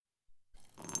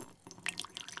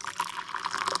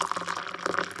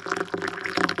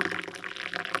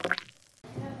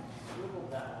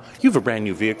You have a brand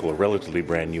new vehicle, a relatively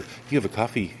brand new. Do you have a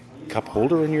coffee cup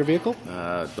holder in your vehicle?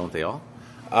 Don't they all?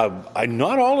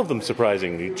 Not all of them,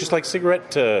 surprisingly. Just like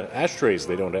cigarette ashtrays,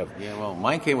 they don't have. Yeah, well,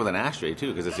 mine came with an ashtray,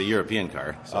 too, because it's a European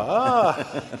car. So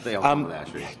they all come with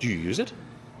ashtrays. Do you use it?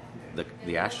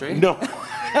 The ashtray? No.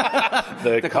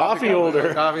 the coffee holder.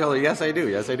 The coffee holder, yes, I do.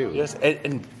 Yes.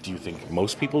 And do you think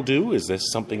most people do? Is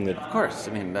this something that... Of course.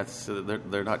 I mean,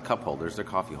 they're not cup holders, they're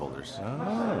coffee holders.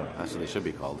 Oh. That's what they should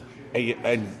be called.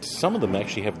 And some of them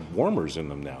actually have warmers in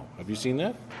them now. Have you seen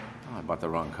that? Oh, I bought the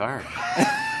wrong car.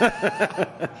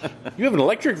 You have an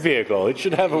electric vehicle. It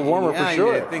should have a warmer for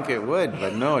sure. I think it would,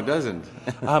 but no, it doesn't.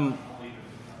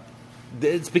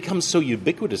 It's become so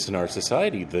ubiquitous in our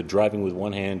society, the driving with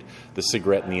one hand, the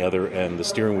cigarette in the other, and the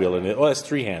steering wheel in it. Oh, that's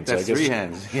three hands. That's I guess. 3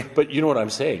 hands. Yeah. But you know what I'm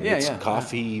saying. Yeah, it's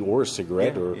coffee or a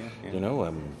cigarette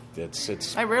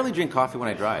it's... I rarely drink coffee when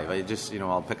I drive. I just,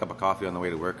 I'll pick up a coffee on the way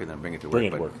to work and then bring it to work. Bring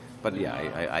it to work. But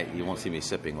yeah, you won't see me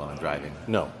sipping while I'm driving.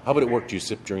 No. How about at work? Do you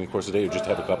sip during the course of the day or just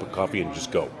have a cup of coffee and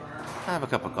just go? I have a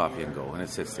cup of coffee and go, and it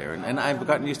sits there. And I've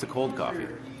gotten used to cold coffee.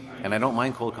 And I don't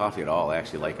mind cold coffee at all. I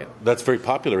actually like it. That's very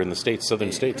popular in the States,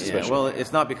 southern states especially. Yeah, well,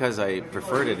 it's not because I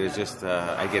preferred it. It's just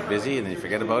I get busy and then you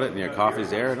forget about it and your coffee's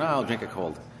there. And I'll drink it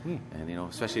cold. And,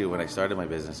 especially when I started my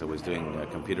business, I was doing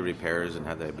computer repairs and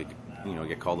had to,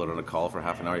 get called out on a call for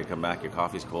half an hour. You come back, your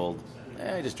coffee's cold.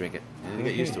 I just drink it. And you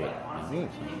get used to it.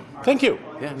 Thank you.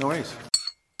 Yeah, no worries.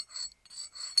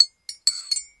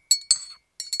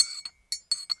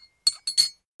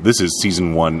 This is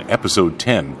Season 1, Episode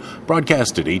 10,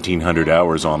 broadcast at 1800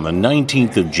 hours on the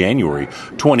 19th of January,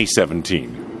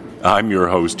 2017. I'm your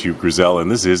host, Hugh Griselle,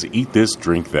 and this is Eat This,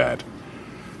 Drink That.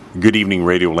 Good evening,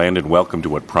 Radioland, and welcome to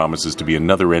what promises to be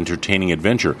another entertaining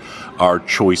adventure. Our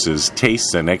choices,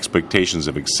 tastes, and expectations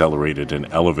have accelerated and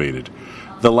elevated.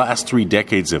 The last 3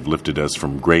 decades have lifted us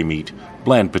from gray meat,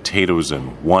 bland potatoes,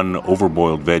 and one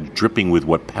overboiled veg dripping with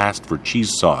what passed for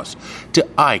cheese sauce, to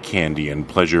eye candy and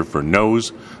pleasure for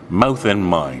nose, mouth, and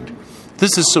mind.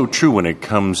 This is so true when it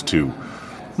comes to,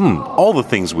 all the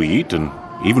things we eat and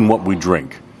even what we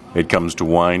drink. It comes to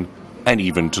wine and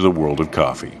even to the world of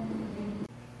coffee.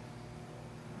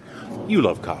 You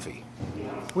love coffee.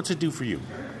 What's it do for you?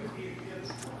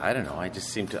 I don't know. I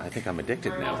think I'm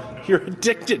addicted now. You're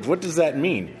addicted? What does that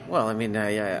mean? Well, I mean,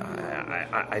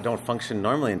 I don't function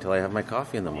normally until I have my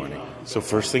coffee in the morning. So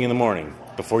first thing in the morning,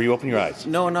 before you open your eyes?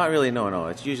 No, not really. No.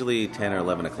 It's usually 10 or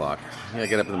 11 o'clock. I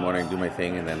get up in the morning, do my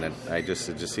thing, and then it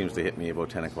just seems to hit me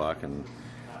about 10 o'clock, and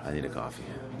I need a coffee.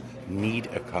 Need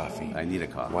a coffee? I need a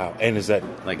coffee. Wow. And is that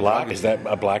like black? Is that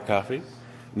a black coffee?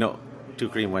 No. 2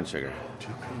 cream, 1 sugar. 2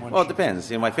 cream, 1 Well, it depends.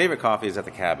 My favorite coffee is at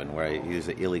the cabin, where I use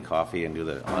the Illy coffee and do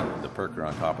the perker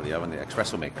on top of the oven, the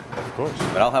espresso maker. Of course.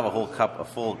 But I'll have a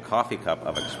full coffee cup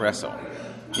of espresso.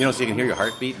 So you can hear your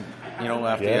heartbeat.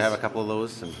 After you have a couple of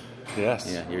those. And,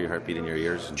 yes. Yeah, hear your heartbeat in your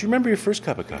ears. Do you remember your first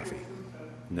cup of coffee?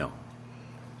 No. Do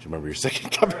you remember your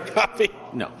second cup of coffee?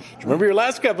 No. Do you remember your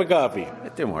last cup of coffee?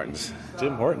 At Tim Hortons.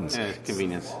 Tim Hortons. Yeah,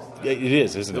 convenience. Yeah, it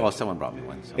is, isn't it? Well, someone brought me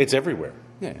one. So. It's everywhere.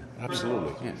 Yeah.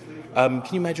 Absolutely. Yeah. Can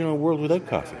you imagine a world without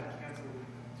coffee?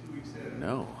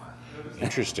 No.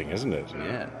 Interesting, isn't it?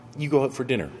 Yeah. You go out for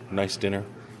dinner, nice dinner,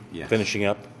 yes. Finishing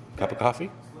up, cup of coffee?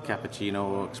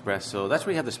 Cappuccino, espresso. That's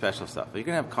where you have the special stuff. You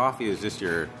can have coffee as just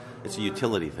it's a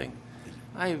utility thing.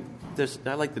 I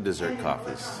like the dessert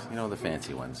coffees, the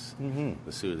fancy ones.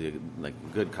 Mm-hmm. The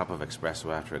good cup of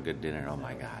espresso after a good dinner. Oh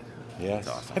my God. Yes.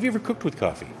 That's awesome. Have you ever cooked with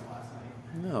coffee?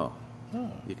 No. Oh.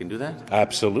 You can do that?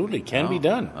 Absolutely. Can be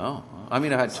done. Oh. I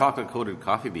mean, I had chocolate-coated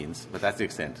coffee beans, but that's the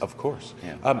extent. Of course.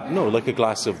 Yeah. No, like a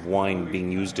glass of wine being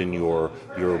used in your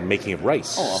making of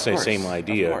rice. Oh, of course. Same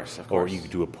idea. Of course. Or you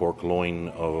could do a pork loin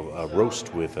of a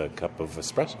roast with a cup of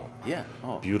espresso. Yeah.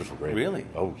 Oh. Beautiful, great. Really?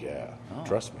 Oh, yeah. Oh.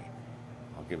 Trust me.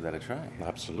 I'll give that a try.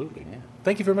 Absolutely. Yeah.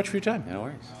 Thank you very much for your time. No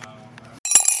worries.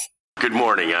 Good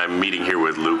morning. I'm meeting here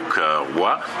with Luc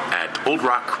Roy at Old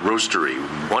Rock Roastery,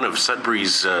 one of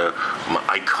Sudbury's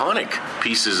iconic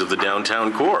pieces of the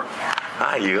downtown core.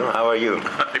 Hi, Hugh. How are you?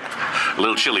 A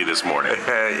little chilly this morning,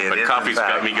 but coffee's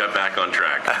got me back on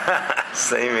track.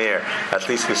 Same here. At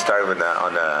least we started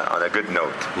on a good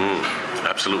note.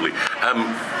 Absolutely.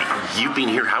 You've been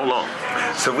here how long?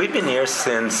 So we've been here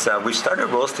since we started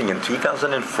roasting in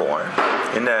 2004,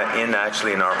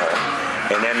 actually in our home.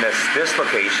 And then this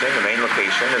location, the main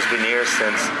location, has been here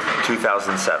since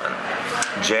 2007.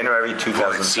 January 2007.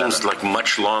 Well, it seems like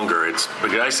much longer. It's,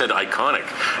 because I said iconic.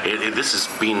 This has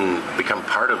become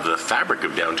part of the fabric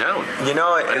of downtown. You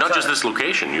know, and not just this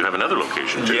location. You have another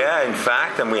location too. Yeah, in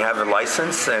fact, and we have a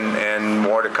license and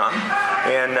more to come.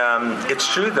 And it's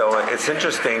true though. It's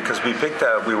interesting because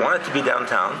we wanted to be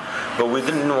downtown, but we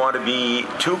didn't want to be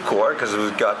too core because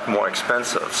it got more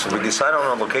expensive. So we decided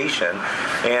on a location,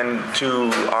 and to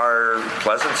our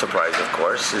pleasant surprise, of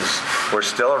course, is we're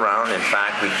still around. In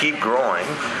fact, we keep growing.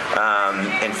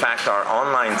 In fact, our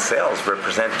online sales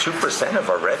represent 2% of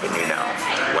our revenue now.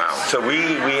 Wow. So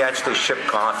we actually ship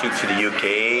coffee to the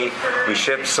UK. We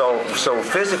ship, so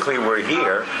physically we're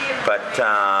here, but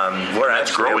we're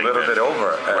actually growing, a little bit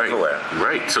over everywhere.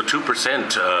 Right. So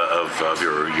 2% of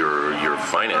your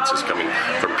finances coming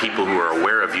from people who are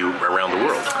aware of you around the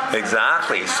world.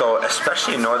 Exactly. So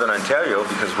especially in Northern Ontario,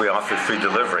 because we offer free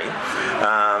delivery.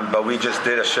 But we just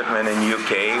did a shipment in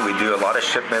UK. We do a lot of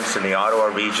shipments in the Ottawa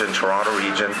region, Toronto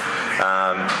region.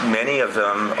 Many of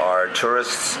them are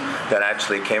tourists that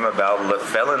actually came about,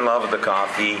 fell in love with the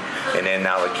coffee, and then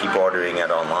now they keep ordering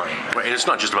it online. Right, and it's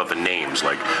not just about the names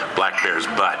like Black Bear's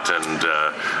Butt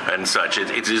and such.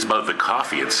 It is about the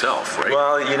coffee itself, right?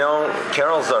 Well, you know,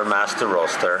 Carol's our master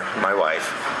roaster, my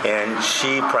wife, and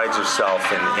she prides herself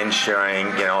in sharing,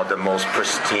 you know, the most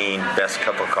pristine, best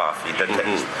cup of coffee, the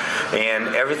taste,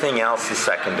 and everything else is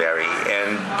secondary,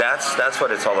 and that's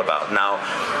what it's all about. Now,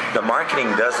 the marketing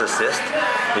does assist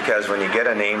because when you get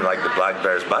a name like the Black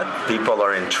Bear's Butt, people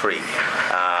are intrigued.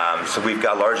 So we've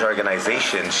got large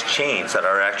organizations, chains that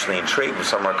are actually intrigued with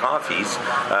some of our coffees,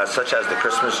 such as the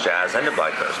Christmas Jazz and the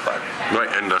Black Bear's Butt. Right,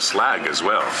 and the Slag as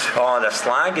well. Oh, the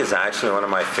Slag is actually one of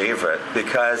my favorite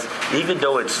because even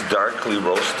though it's darkly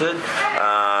roasted,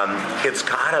 it's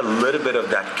got a little bit of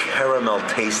that caramel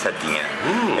taste at the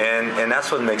end, and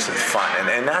that's what makes it fun.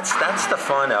 And that's the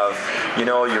fun of, you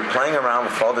know, you're playing around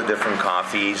with all the different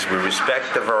coffees. We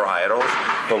respect the varietals,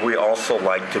 but we also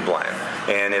like to blend.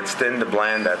 And it's in the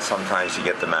blend that sometimes you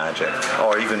get the magic,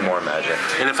 or even more magic.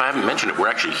 And if I haven't mentioned it, we're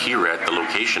actually here at the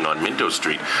location on Minto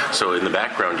Street. So in the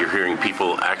background, you're hearing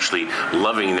people actually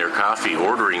loving their coffee,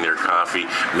 ordering their coffee,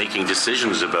 making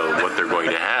decisions about what they're going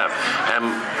to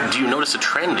have. Do you notice a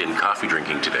trend in coffee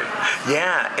drinking today?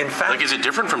 Yeah, in fact... Like, is it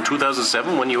different from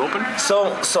 2007 when you opened?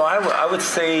 So I would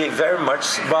say very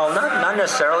much, well, not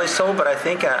necessarily so, but I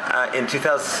think in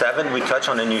 2007 we touched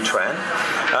on a new trend.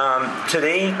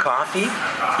 Today, coffee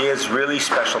is really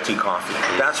specialty coffee.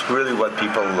 That's really what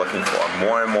people are looking for,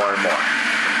 more and more and more.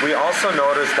 We also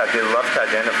notice that they love to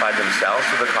identify themselves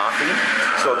with the coffee.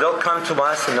 So they'll come to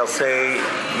us and they'll say,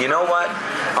 you know what,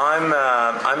 I'm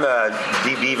a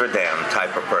D. Beaver Dam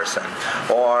type of person,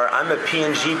 or I'm a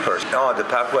PNG person. Oh, the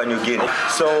Papua New Guinea.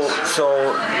 So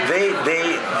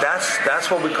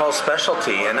that's what we call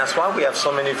specialty, and that's why we have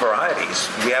so many varieties.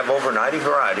 We have over 90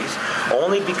 varieties,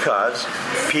 only because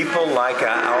people like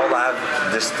all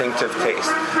have distinctive taste.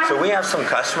 So we have some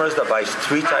customers that buy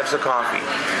 3 types of coffee: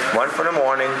 one for the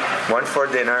morning, one for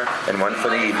dinner, and one for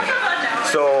the evening.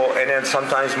 So, and then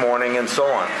sometimes morning and so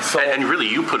on. So, and really,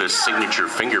 you put a signature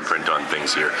fingerprint on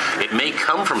things here. It may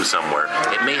come from somewhere.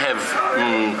 It may have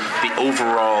the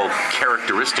overall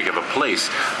characteristic of a place,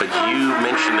 but you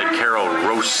mentioned that Carol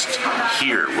roasts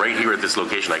here, right here at this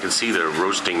location. I can see the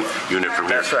roasting unit from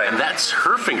here. That's right. And that's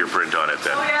her fingerprint on it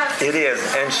then. It is.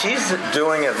 And she's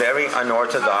doing a very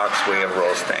unorthodox way of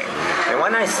roasting. And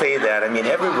when I say that, I mean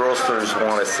every roasters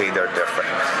want to say they're different.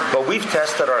 But we've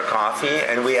tested our coffee,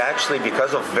 and we actually,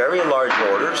 because of very large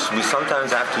orders, we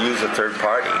sometimes have to use a third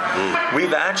party.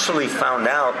 We've actually found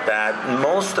out that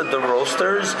most of the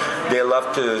roasters, they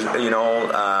love to,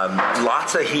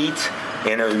 lots of heat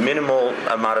in a minimal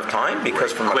amount of time,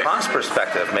 because from a cost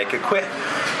perspective, make it quick.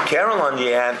 Carol, on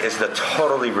the end, is the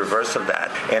totally reverse of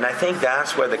that. And I think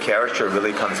that's where the character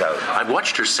really comes out. I've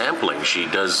watched her sampling. She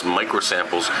does micro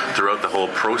samples throughout the whole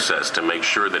process to make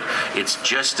sure that it's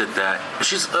just at that.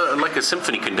 She's like a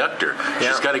symphony conductor. Yeah.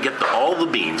 She's got to get all the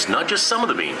beans, not just some of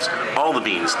the beans, all the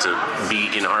beans to be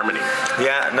in harmony.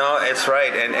 Yeah, no, it's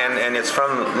right. And it's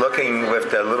from looking with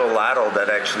the little ladle that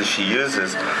actually she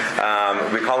uses.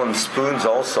 We call them spoons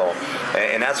also.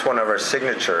 And that's one of our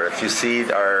signature. If you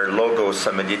see our logo,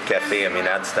 Sommelier de Café, I mean,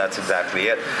 that's exactly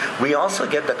it. We also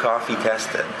get the coffee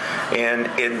tested.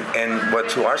 And what,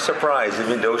 to our surprise,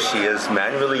 even though she is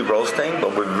manually roasting,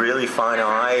 but with really fine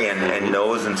eye and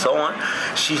nose and so on,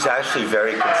 she's actually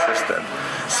very consistent.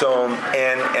 So,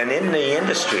 and in the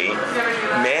industry,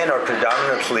 men are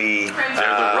predominantly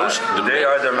they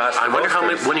are the master. I wonder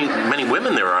roasters. how many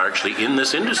women there are actually in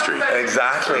this industry.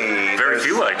 Exactly. Very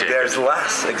few, I take There's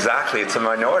less. Exactly. It's a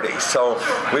minority. So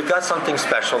we've got something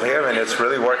special here, and it's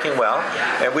really working well.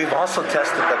 And we've also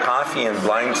tested the coffee in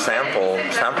blind sample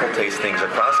tastings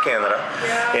across Canada.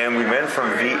 And we went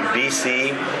from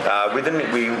BC.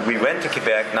 We went to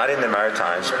Quebec, not in the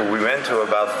Maritimes, but we went to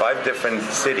about 5 different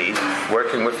cities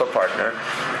working with a partner.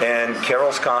 And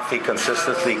Carol's Coffee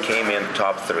consistently came in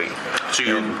top 3. So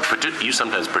you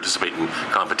sometimes participate in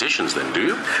competitions then, do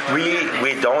you?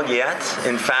 We don't yet.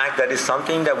 In fact, that is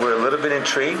something that we're a little bit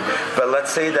intrigued. But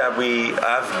let's say that we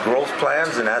have growth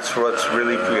plans, and that's what's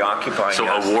really preoccupying us. So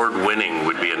award-winning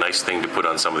would be a nice thing to put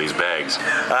on some of these bags.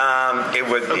 It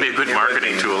would be. It would be a good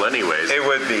marketing tool anyways. It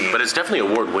would be. But it's definitely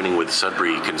award-winning with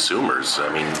Sudbury consumers. I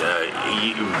mean,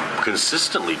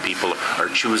 consistently people are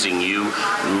choosing you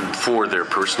for their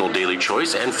personal daily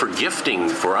choice and for gifting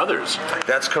for others.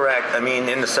 That's correct. I mean,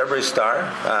 in the Sudbury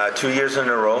Star, 2 years in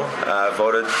a row,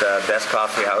 voted best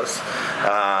coffee house.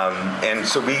 And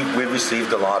so we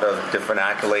received a lot of different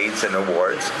accolades and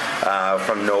awards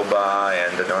from NOBA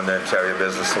and the Northern Ontario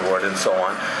Business Award and so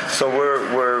on. So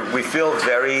we feel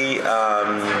very,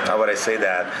 how would I say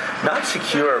that? Not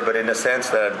secure, but in a sense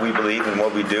that we believe in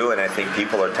what we do, and I think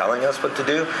people are telling us what to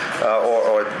do,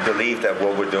 or believe that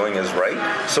what we're doing is right.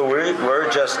 So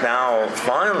we're just now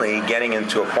finally getting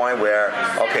into a point where,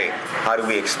 okay, how do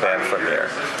we expand from there?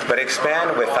 But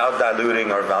expand without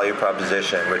diluting our value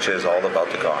proposition, which is all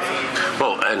about the coffee.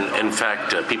 Well, and in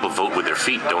fact, people vote with their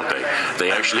feet, don't they?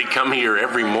 They actually come here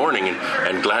every morning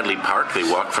and gladly park. They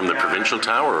walk from the Provincial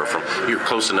Tower, or you're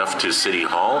close enough to City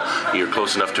Hall, you're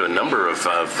close enough to a number of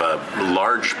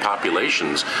large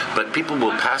populations, but people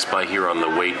will pass by here on the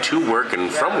way to work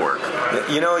and from work.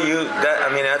 You know, you're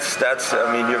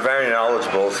very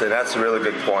knowledgeable, so that's a really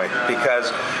good point,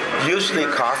 because usually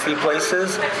coffee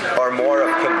places are more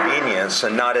of convenience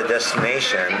and not a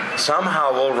destination.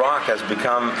 Somehow Old Rock has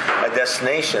become a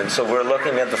destination, so we're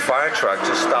looking at the fire truck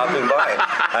just stopping by.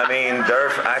 I mean,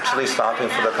 they're actually stopping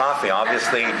for the coffee.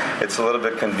 Obviously, it's a little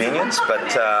bit convenience, but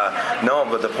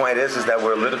but the point is that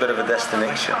we're a little bit of a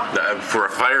destination. For a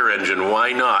fire engine,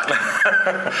 why not?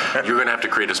 You're going to have to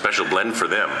create a special blend for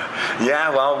them. Yeah,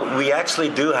 well, we actually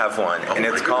do have one, and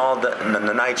it's called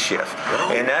the Night Shift.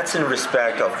 Oh. And that's in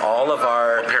respect of all of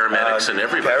our paramedics and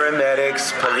everybody.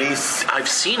 Paramedics, police. I've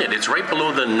seen it. It's right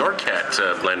below the Norcat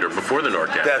blender, before the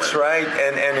Norcat. That's right,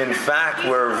 and in fact,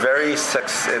 we're very.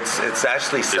 It's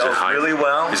actually sells really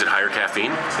well. Is it higher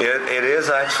caffeine? It is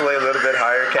actually a little bit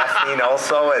higher caffeine.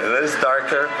 Also, it is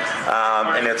darker,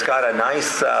 and it's got a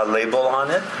nice label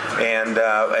on it.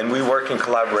 And we work in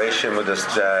collaboration with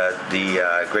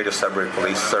the Greater Sudbury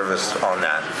Police Service on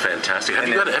that. Fantastic.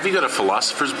 Have you got a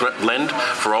philosopher's blend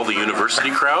for all the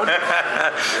university crowd?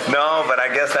 No, but I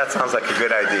guess that sounds like a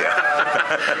good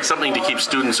idea. Something to keep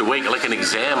students awake, like an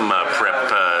exam prep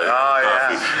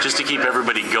coffee, just to keep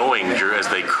everybody going as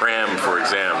they cram for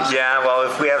exams. Yeah, well,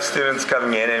 if we have students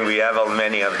coming in and we have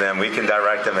many of them, we can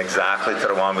direct them exactly to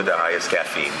the one with the highest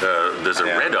caffeine. There's a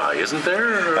red eye, isn't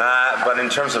there? But in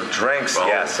terms of drinks,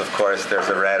 yes, of course, there's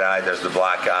a red eye, there's the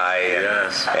black eye,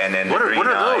 and then the green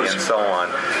eye, and so on.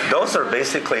 Those are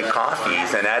basically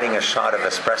coffees and adding a shot of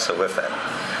espresso with it.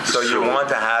 So you want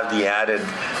to have the added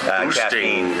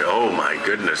caffeine. Oh my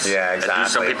goodness! Yeah, exactly. And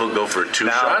do some people go for 2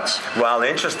 shots? Well,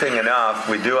 interesting enough,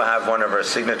 we do have one of our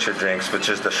signature drinks, which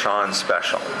is the Sean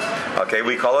Special. Okay,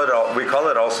 we call it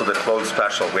also the Claude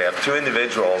Special. We have 2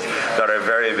 individuals that are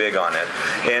very big on it,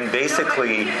 and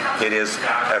basically it is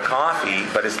a coffee,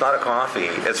 but it's not a coffee.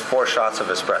 It's 4 shots of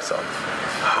espresso.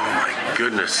 Oh my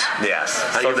goodness! Yes.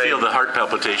 How do you feel the heart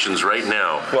palpitations right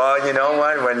now? Well, you know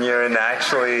what? When you're in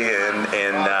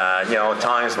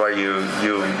times where you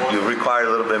require a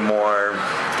little bit more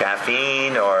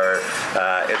caffeine, or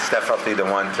it's definitely the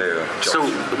one to join. So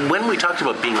when we talked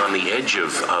about being on the edge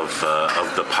of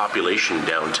the population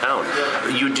downtown,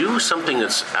 you do something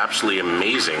that's absolutely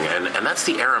amazing, and that's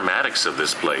the aromatics of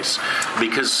this place,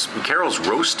 because Carol's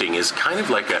Roasting is kind of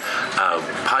like a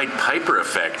Pied Piper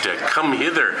effect. Come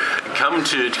hither, come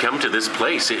to this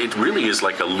place. It really is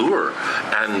like a lure,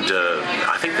 and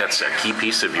I think that's a key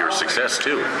piece of your success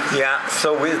too. Yeah.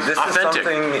 So this Authentic. is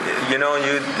something,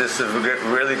 this is a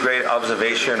really great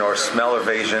observation or smell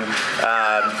evasion.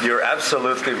 You're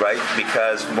absolutely right,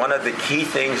 because one of the key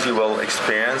things you will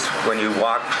experience when you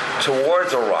walk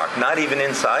towards a rock, not even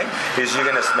inside, is you're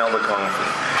going to smell the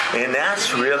coffee. And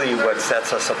that's really what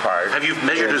sets us apart. Have you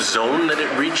measured a zone that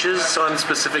it reaches on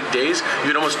specific days?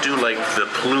 You'd almost do like the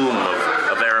plume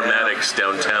of aromatics Aromatics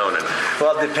downtown.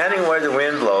 Well, depending where the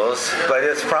wind blows, but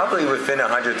it's probably within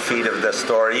 100 feet of the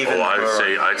store. Even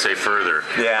I'd say further.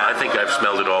 Yeah. I think I've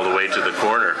smelled it all the way to the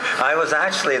corner.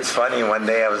 It's funny, one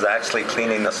day I was actually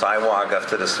cleaning the sidewalk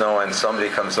after the snow, and somebody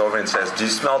comes over and says, "Do you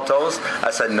smell toast?"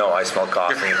 I said, "No, I smell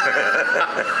coffee."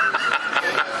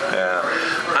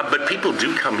 Yeah. But people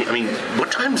do come. I mean,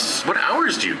 what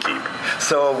hours do you keep?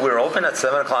 So we're open at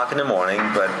 7 o'clock in the morning,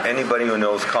 but anybody who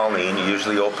knows Colleen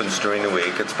usually opens during the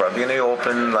week. It's probably going to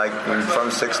open like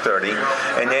from 6:30,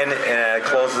 and then it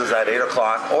closes at 8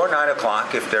 o'clock or 9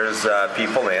 o'clock if there's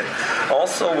people in.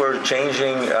 Also, we're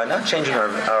not changing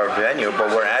our venue, but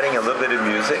we're adding a little bit of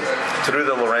music through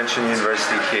the Laurentian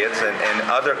University kids and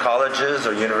other colleges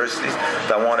or universities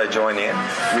that want to join in.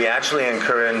 We actually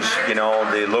encourage,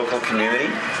 the local community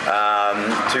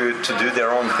to do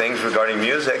their own things regarding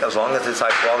music, as long as it's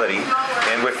high quality.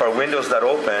 And with our windows that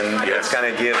open, it's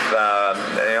going to give,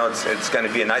 it's going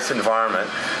to be a nice environment.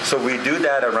 So we do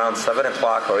that around 7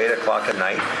 o'clock or 8 o'clock at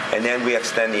night, and then we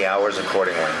extend the hours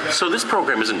accordingly. So this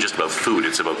program isn't just about food;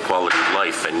 it's about quality of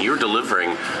life, and you're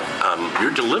delivering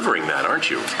that, aren't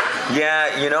you?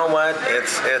 Yeah, you know what?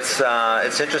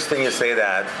 It's interesting you say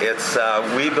that.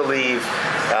 We believe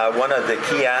one of the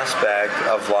key aspects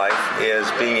of life is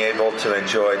being able to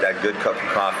enjoy that good cup of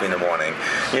coffee in the morning.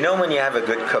 When you have a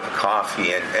good cup of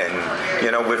coffee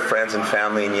and with friends and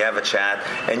family, and you have a chat,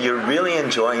 and you're really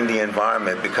enjoying the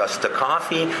environment, because the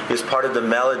coffee is part of the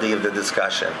melody of the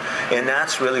discussion, and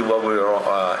that's really what we're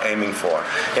aiming for.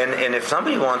 And if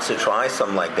somebody wants to try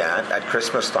something like that at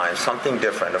Christmas time, something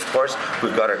different, of course,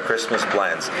 we've got our Christmas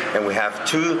blends, and we have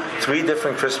 3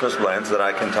 different Christmas blends that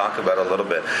I can talk about a little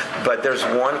bit. But there's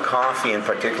one coffee in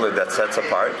particular that sets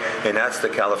apart, and that's the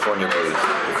California Blues.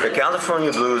 The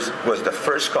California Blues was the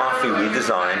first coffee we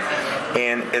designed,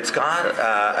 and it's got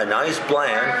a nice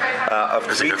blend of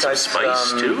 3 types.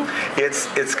 Spice too?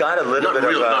 It's got a little bit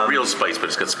of not real spice, but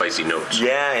it's got spicy notes.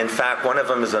 Yeah, in fact, one of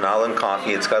them is an island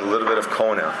coffee. It's got a little bit of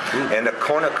Kona, and the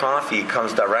Kona coffee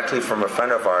comes directly from a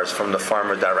friend of ours, from the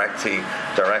farmer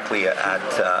directly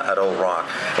at Old Rock,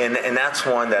 and that's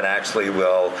one that actually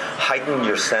will heighten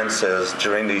your senses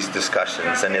during these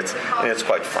discussions, and it's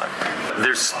quite fun.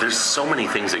 There's so many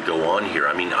things that go on here.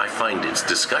 I mean, I find it's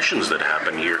discussions that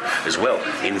happen here as well,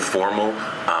 informal,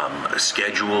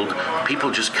 scheduled.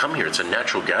 People just come here. It's a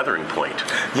natural gathering point.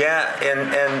 Yeah,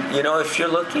 and if you're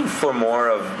looking for more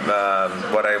of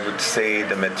what I would say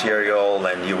the material,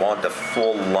 and you want the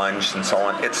full lunch and so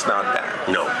on, it's not that.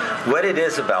 No. What it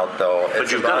is about, though,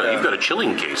 but you've got a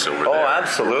chilling case over there. Oh,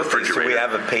 absolutely. So we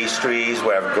have pastries, we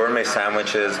have gourmet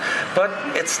sandwiches, but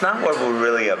it's not what we're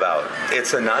really about.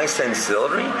 It's a nice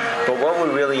ancillary, but what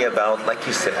we're really about, like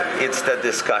you said, it's the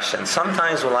discussion.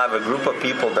 Sometimes we'll have a group of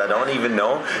people that don't even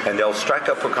know, and they'll strike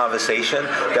up a conversation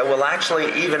that will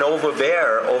actually even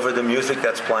overbear over the music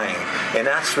that's playing, and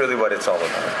that's really what it's all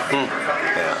about.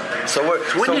 Yeah. So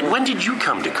when did you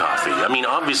come to coffee? I mean,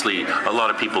 obviously, a lot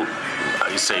of people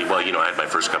say, well, I had my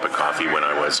first cup of coffee when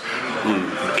I was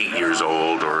 8 years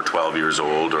old, or 12 years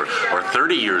old, or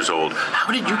 30 years old.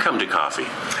 How did you come to coffee?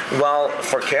 Well,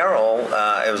 for Carol,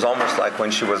 it was almost like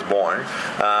when she was born.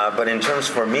 But in terms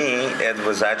for me, it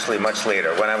was actually much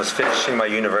later, when I was finishing my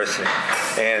university.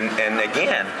 And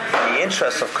again, the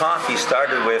interest of coffee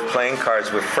started with playing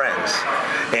cards with friends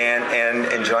and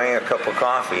enjoying a cup of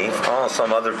coffee. Oh,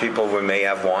 some other people we may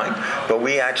have wine, but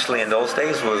we actually, in those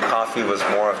days, coffee was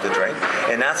more of the drink.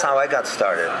 And that's how I got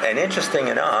started. And interesting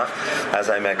enough, as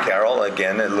I met Carol,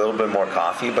 again, a little bit more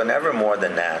coffee, but never more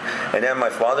than that. And then my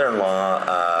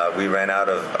father-in-law, we ran out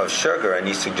of sugar, and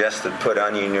he suggested put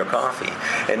honey in your coffee.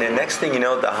 And then next thing you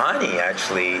know, the honey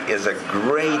actually is a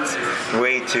great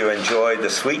way to enjoy the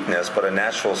sweetness, but a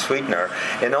natural sweetener.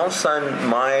 And all of a sudden,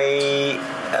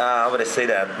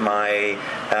 my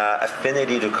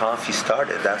affinity to coffee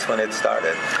started. That's when it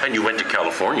started. And you went to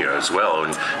California as well,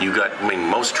 and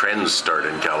most trends start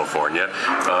in California,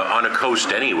 on a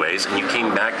coast anyways, and you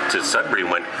came back to Sudbury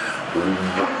and went,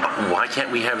 why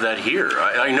can't we have that here?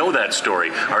 I know that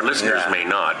story. Our listeners may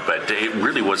not, but it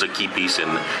really was a key piece in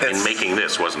making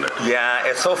this, wasn't it? Yeah,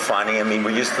 it's so funny. I mean,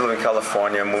 we used to live in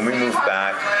California, and when we moved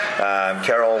back,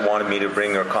 Carol wanted me to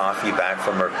bring her coffee back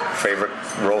from her favorite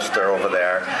roaster over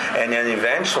there. And then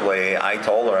eventually I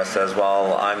told her, I says,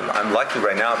 well, I'm lucky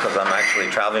right now because I'm actually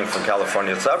traveling from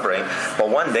California to Sudbury, but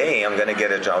one day I'm going to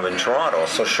get a job in Toronto. Toronto.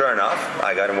 So sure enough,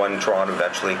 I got one in Toronto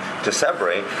eventually to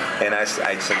Sebre, and I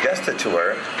suggested to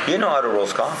her, you know how to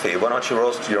roast coffee. Why don't you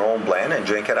roast your own blend and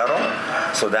drink it at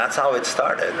home? So that's how it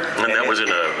started. And that was in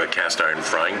a cast iron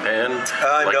frying pan?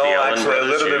 Like no, the Allen actually Brothers,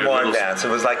 a little bit more little... advanced. It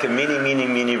was like a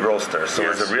mini roaster. So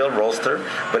Yes. it was a real roaster,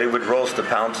 but it would roast 1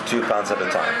 pound to 2 pounds at a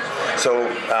time. So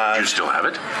Do you still have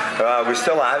it? we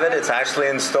still have it. It's actually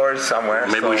in storage somewhere.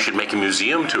 Maybe we should make a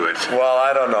museum to it. Well,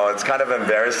 I don't know. It's kind of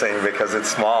embarrassing because it's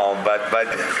small, but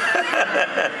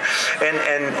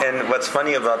and what's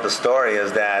funny about the story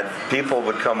is that people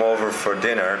would come over for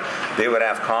dinner. They would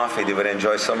have coffee. They would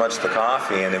enjoy so much the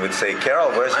coffee, and they would say, "Carol,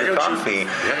 where's your coffee?"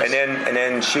 Yes. And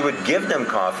then she would give them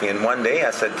coffee. And one day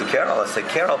I said to Carol,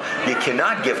 "Carol, you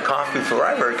cannot give coffee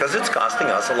forever because it's costing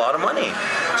us a lot of money."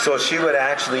 So she would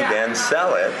actually then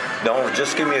sell it. Don't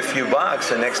just give me a few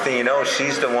bucks. And next thing you know,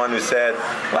 she's the one who said,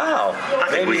 "Wow, I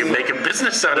think we can make a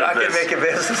business out of I this." can make a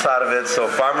business out of it." So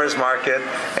farmers market,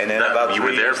 and then about you were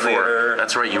 3 there years for. later,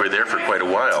 That's right. You were there for quite a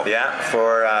while. yeah,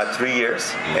 for 3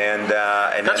 years, and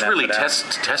That's then really after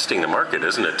that, testing the market,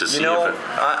 isn't it? To see you know, if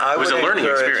I it was a would learning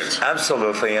encourage- experience.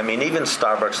 Absolutely. I mean, even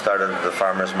Starbucks started at the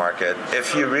farmers market.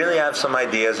 If you really have some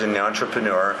ideas in the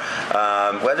entrepreneur,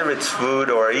 whether it's food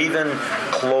or even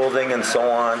clothing and so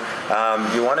on,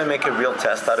 you want to make a real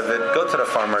test out of it, go to the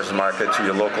farmers market, to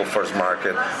your local first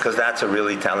market, because that's a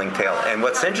really telling tale. And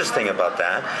what's interesting about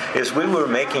that is we were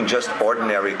making just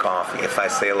ordinary coffee, if I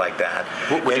say it like that.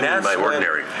 What do you mean by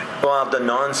ordinary? Well, the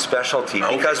non-specialty,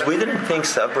 because we didn't think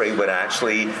Subway would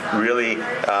actually really,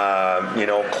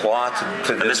 claw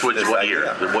to And this. this was this what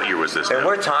idea. year? What year was this? And now?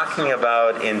 we're talking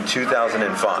about in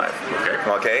 2005.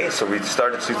 Okay, so we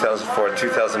started 2004,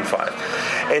 2005.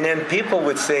 And then people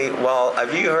would say, well,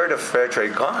 have you heard of fair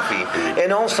trade coffee?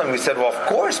 And all of a sudden we said, well, of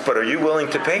course, but are you willing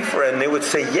to pay for it? And they would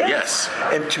say, yes.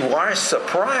 And to our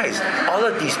surprise, all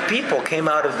of these people came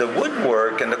out of the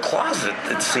woodwork and the closet,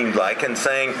 it seemed like, and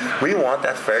saying, we want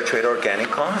that fair trade organic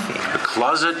coffee. The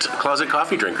closet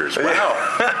coffee drinkers. Wow.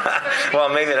 Well,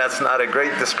 maybe that's not a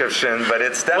great description, but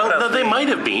it's definitely... Well, they might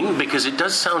have been, because it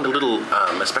does sound a little,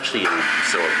 especially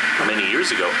so many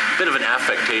years ago, a bit of an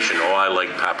affectation. Oh, I like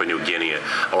Papua New Guinea,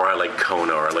 or I like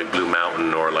Kona, or I like Blue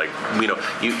Mountain, or like,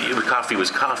 coffee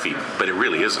was coffee, but it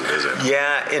really isn't, is it?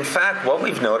 Yeah, in fact, what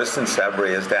we've noticed in Sebre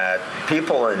is that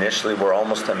people initially were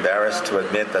almost embarrassed to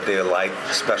admit that they like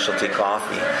specialty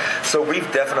coffee. So we've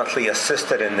definitely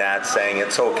assisted in that, saying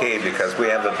it's okay because we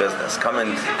have a business. Come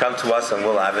to us and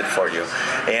we'll have it for you.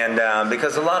 And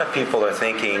because a lot of people are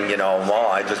thinking, well,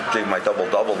 I just drink my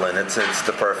double-double and it's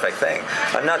the perfect thing.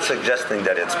 I'm not suggesting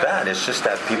that it's bad. It's just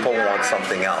that people want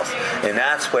something else. And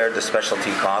that's where the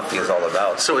specialty coffee is all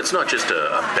about. So it's not just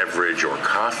a beverage or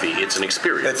coffee, it's an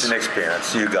experience. It's an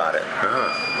experience. You got it.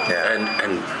 Yeah.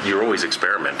 And you're always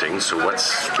experimenting, so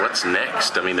what's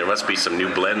next? I mean, there must be some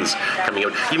new blends coming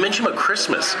out. You mentioned about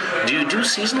Christmas. Do you do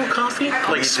seasonal coffee?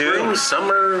 Like spring,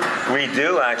 summer? We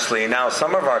do, actually. Now,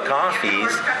 some of our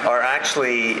coffees are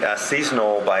actually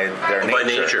seasonal by their nature. By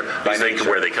nature. By nature.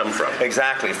 Where they come from.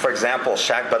 Exactly. For example,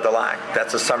 Shack Badalak.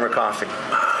 That's a summer coffee.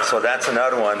 So that's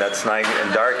another one that's nice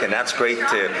and dark, and that's great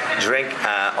to drink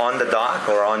on the dock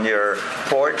or on your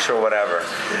porch or whatever.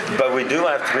 But we do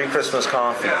have 3 Christmas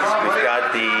coffees. We've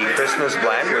got the Christmas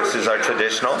blend, which is our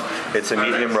traditional. It's a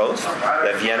medium roast,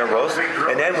 the Vienna roast.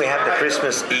 And then we have the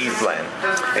Christmas Eve blend.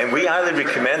 And we highly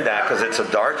recommend that because it's a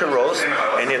darker roast,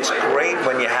 and it's great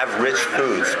when you have rich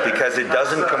foods because it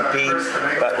doesn't compete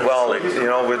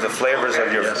with the flavors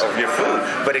of your food,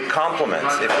 but it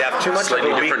complements. If you have too much of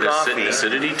a weak coffee,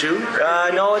 acidity too?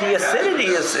 No, the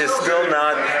acidity is still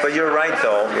not. But you're right,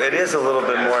 though. It is a little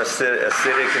bit more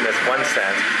acidic in this one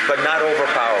sense, but not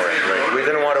overpowering. Right. We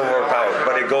didn't want to overpower,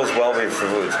 but it goes well with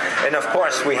foods. And of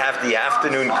course, we have the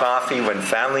afternoon coffee when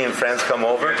family and friends come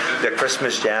over. The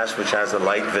Christmas Jazz, which has a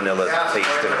light vanilla taste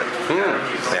to it.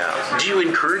 Yeah. Do you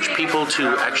encourage people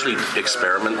to actually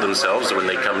experiment themselves when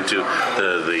they come to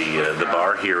the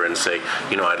bar here and say,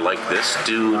 I'd like this?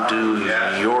 Do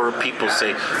your people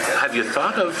say, have you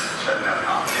thought of?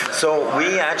 So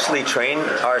we actually train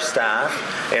our staff,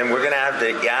 and we're going to have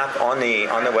the app on the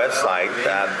website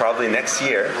probably next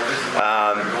year,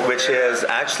 which is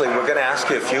actually we're going to ask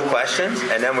you a few questions,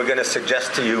 and then we're going to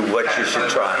suggest to you what you should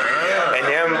try. And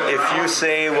then if you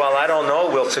say, well, I don't know,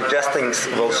 we'll suggest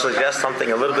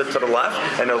something a little bit to the left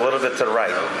and a little bit to the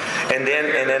right, and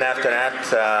then after that,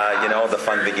 the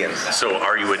fun begins. So,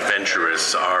 are you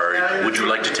adventurous? Would you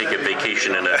like to take a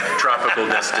vacation in a tropical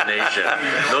destination?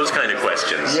 Those kind of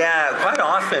questions. Yeah, quite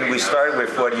often we start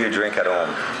with what do you drink at home,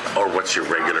 or what's your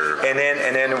regular, and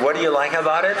then what do you like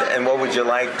about it, and what would you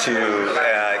like to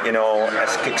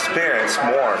experience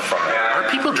more from it. Are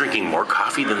people drinking more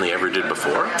coffee than they ever did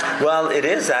before? Well, it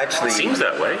is actually. It seems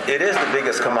that way. It is the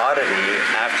biggest commodity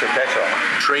after petrol.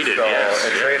 Traded, so, yes.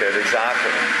 Traded,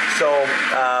 exactly. So,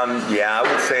 I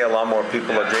would say a lot more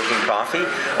people are drinking coffee.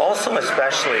 Also,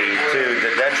 especially to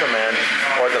the detriment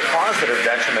or the positive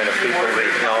detriment of people,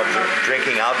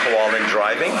 drinking alcohol and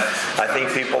driving. I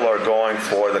think people are going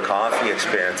for the coffee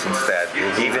experience instead,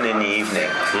 even in the evening.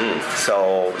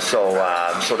 So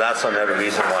that's another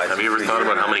reason why. Have you ever thought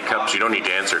about how many cups? You don't need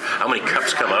to answer. How many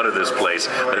cups come out of this place?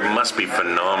 But it must be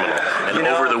phenomenal. And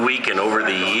over the week and over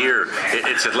the year,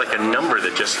 it's like a number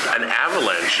that just an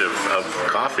avalanche of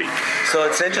coffee. So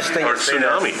it's interesting. Or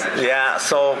tsunami. Yeah.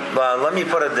 So let me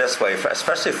put it this way,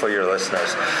 especially for your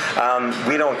listeners,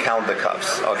 we don't count the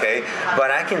cups, okay?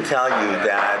 But I can tell you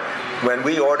that when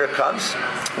we order cups,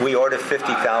 we order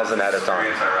 50,000 at a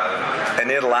time,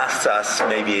 and it lasts us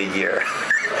maybe a year.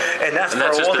 And that's for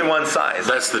only one size.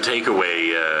 That's the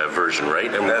takeaway version, right?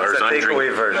 And that's the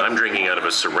takeaway version. I'm drinking out of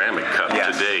a ceramic cup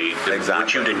today, exactly.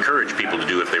 Which you'd encourage people to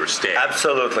do if they were staying.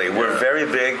 Absolutely. We're very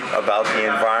big about the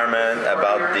environment,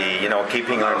 about the,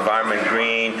 keeping our environment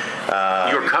green.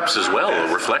 Your cups as well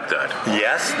will reflect that.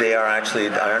 Yes, they are actually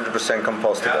 100%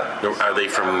 compostable. Are they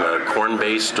from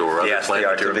corn-based or other Yes, plant they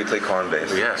are material? typically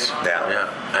corn-based. Yes. Yeah.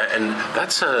 And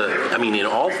that's in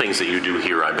all things that you do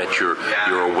here, I bet you're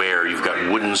aware you've got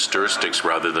wooden stir sticks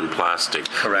rather than plastic.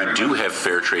 Correct. You do have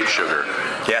fair trade sugar.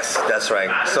 Yes, that's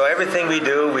right. So everything we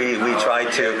do, we try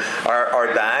to.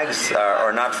 Our bags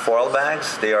are not foil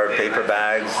bags; they are paper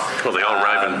bags. Well, they all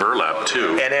arrive in burlap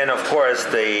too. And then, of course,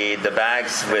 the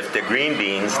bags with the green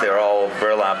beans, they're all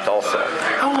burlapped also.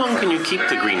 How long can you keep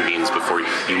the green beans before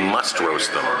you must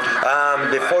roast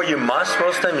them? Before you must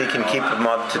roast them, you can keep them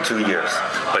up to 2 years.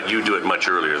 But you do it much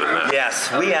earlier than that.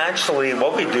 Yes, we actually,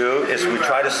 what we do is we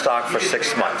try to stock for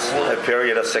 6 months, a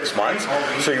period of 6 months.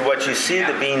 So what you see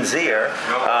the beans here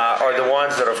are the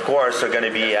ones that, of course, are going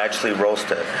to be actually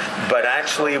roasted. But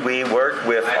actually, we work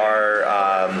with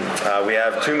we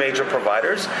have 2 major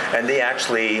providers, and they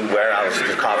actually warehouse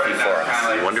the coffee for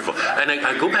us. Wonderful. And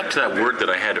I go back to that word that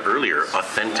I had earlier,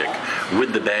 authentic.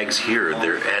 With the bags here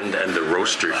and the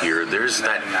roaster here, there's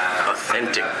that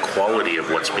authentic quality of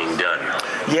what's being done.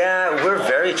 Yeah, we're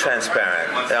very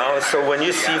transparent. So when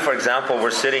you see, for example,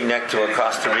 we're sitting next to a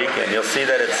Costa Rican, you'll see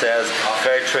that it says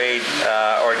Fair Trade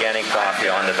Organic Coffee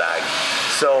on the bag.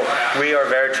 So we are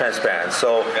very transparent.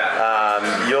 So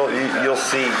you'll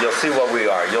see what we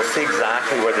are. You'll see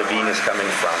exactly where the bean is coming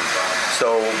from.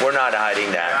 So we're not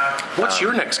hiding that. What's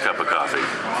your next cup of coffee?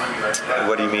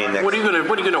 What do you mean? What are you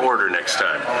gonna order next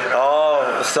time?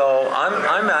 Oh, so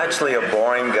I'm actually a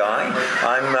boring guy.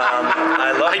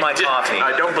 I love my coffee.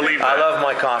 I don't believe that. I love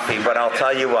my coffee, but I'll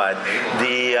tell you what.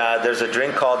 There's a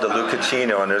drink called the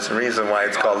Lucacino, and there's a reason why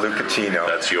it's called Lucacino.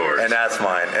 That's yours. And that's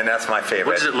mine, and that's my favorite.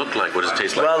 What does it look like? What does it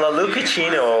taste like? Well, a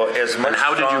Lucacino is much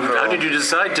stronger. How did you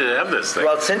decide to have this thing?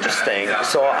 Well, it's interesting.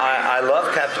 So I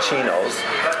love cappuccinos,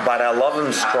 but I love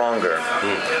them stronger.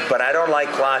 But I don't like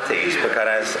lattes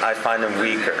because I find them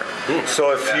weaker.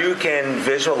 So if you can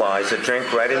visualize a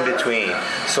drink right in between,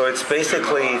 so it's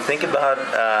basically, think about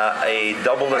a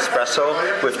double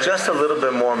espresso with just a little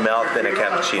bit more milk than a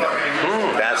cappuccino.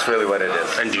 That's really what it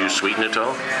is. And do you sweeten it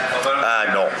all?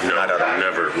 No, not at all.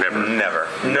 Never.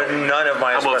 None of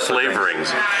my How about espresso flavorings?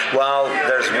 drinks. Well,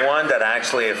 there's one that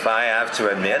actually, if I have to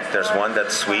admit, there's one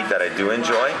that's sweet that I do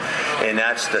enjoy, and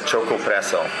that's the Choco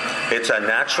Presso. It's a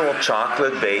natural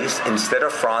chocolate base. Instead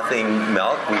of frothing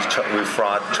milk, we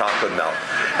froth chocolate milk,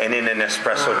 and in an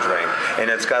espresso drink. And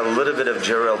it's got a little bit of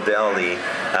Ghirardelli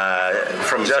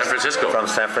from San Francisco. From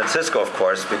San Francisco, of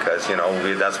course, because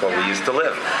that's where we used to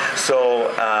live.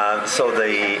 So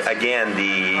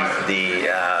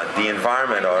the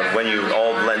environment, or when you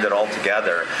all blend it all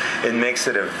together, it makes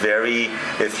it a very.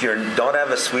 If you don't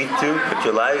have a sweet tooth, but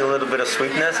you like a little bit of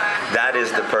sweetness, that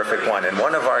is the perfect one. And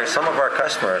some of our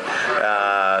customers,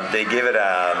 they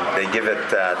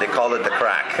call it the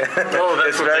crack. Oh, that's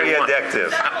it's very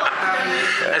addictive.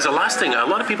 As a last thing, a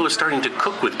lot of people are starting to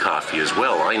cook with coffee as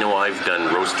well. I know I've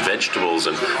done roast vegetables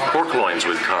and pork loins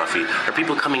with coffee. Are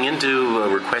people coming in to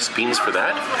request beans for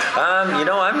that?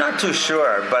 I'm not too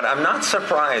sure, but I'm not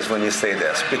surprised when you say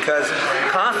this, because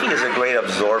coffee is a great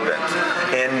absorbent,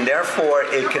 and therefore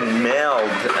it can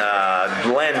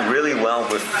blend really well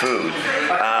with food.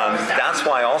 that's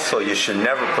why also you should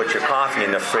never put your coffee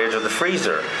in the fridge or the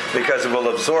freezer, because it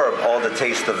will absorb all the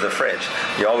taste of the fridge.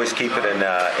 You always keep it in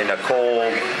a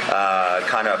cold,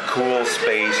 kind of cool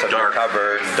space of your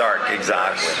cupboard. Dark,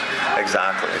 exactly.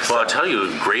 Well, I'll tell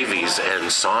you, gravies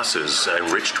and sauces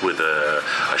enriched with a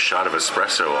shot of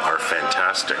espresso are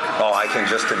fantastic. Oh, I can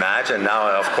just imagine. Now,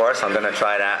 of course, I'm going to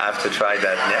have to try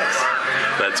that next.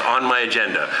 That's on my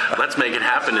agenda. Let's make it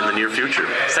happen in the near future.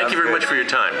 Thank you very much for your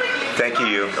time. Thank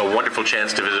you. A wonderful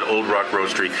chance to visit Old Rock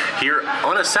Roastery here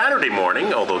on a Saturday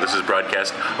morning, although this is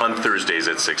broadcast on Thursdays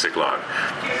at 6 o'clock.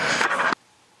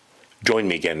 Join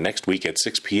me again next week at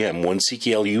 6 p.m. when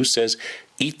CKLU says,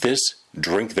 eat this,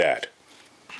 drink that.